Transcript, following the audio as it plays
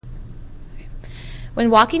When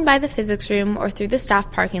walking by the physics room or through the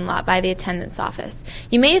staff parking lot by the attendant's office,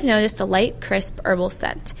 you may have noticed a light, crisp herbal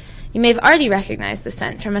scent. You may have already recognized the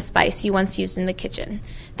scent from a spice you once used in the kitchen.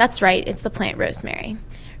 That's right, it's the plant rosemary.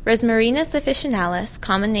 Rosmarinus officinalis,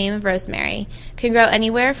 common name of rosemary, can grow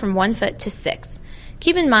anywhere from 1 foot to 6.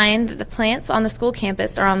 Keep in mind that the plants on the school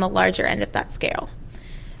campus are on the larger end of that scale.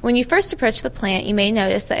 When you first approach the plant, you may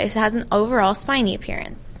notice that it has an overall spiny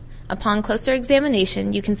appearance. Upon closer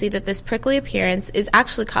examination, you can see that this prickly appearance is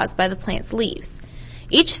actually caused by the plant's leaves.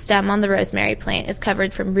 Each stem on the rosemary plant is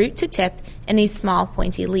covered from root to tip in these small,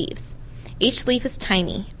 pointy leaves. Each leaf is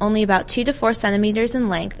tiny, only about 2 to 4 centimeters in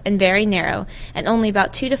length and very narrow, and only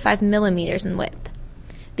about 2 to 5 millimeters in width.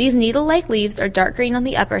 These needle-like leaves are dark green on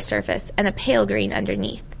the upper surface and a pale green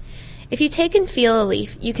underneath. If you take and feel a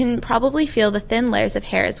leaf, you can probably feel the thin layers of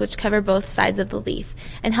hairs which cover both sides of the leaf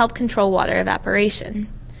and help control water evaporation.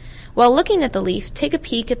 While looking at the leaf, take a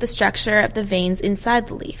peek at the structure of the veins inside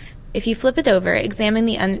the leaf. If you flip it over, examine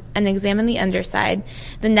the underside,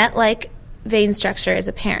 the net-like vein structure is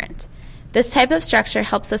apparent. This type of structure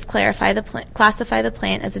helps us classify the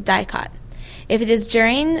plant as a dicot. If it is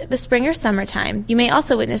during the spring or summertime, you may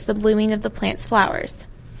also witness the blooming of the plant's flowers.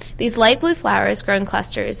 These light blue flowers grow in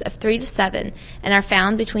clusters of 3 to 7 and are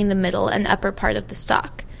found between the middle and upper part of the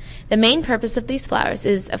stalk. The main purpose of these flowers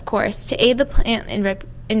is, of course, to aid the plant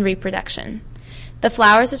in reproduction. The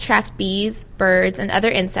flowers attract bees, birds, and other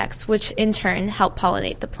insects, which in turn help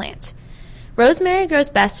pollinate the plant. Rosemary grows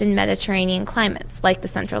best in Mediterranean climates, like the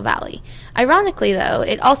Central Valley. Ironically, though,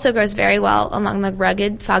 it also grows very well along the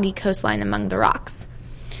rugged, foggy coastline among the rocks.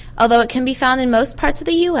 Although it can be found in most parts of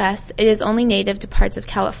the U.S., it is only native to parts of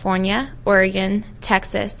California, Oregon,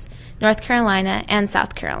 Texas, North Carolina, and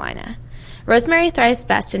South Carolina. Rosemary thrives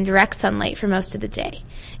best in direct sunlight for most of the day.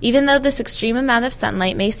 Even though this extreme amount of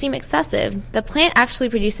sunlight may seem excessive, the plant actually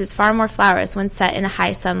produces far more flowers when set in a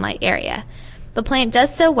high sunlight area. The plant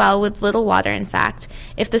does so well with little water, in fact.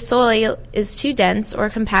 If the soil is too dense or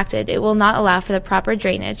compacted, it will not allow for the proper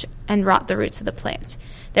drainage and rot the roots of the plant.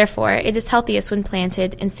 Therefore, it is healthiest when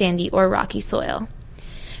planted in sandy or rocky soil.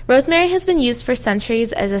 Rosemary has been used for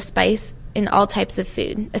centuries as a spice in all types of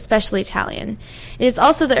food, especially Italian. It is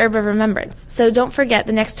also the herb of remembrance, so don't forget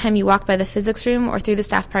the next time you walk by the physics room or through the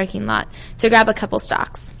staff parking lot to grab a couple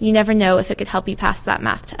stalks. You never know if it could help you pass that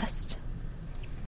math test.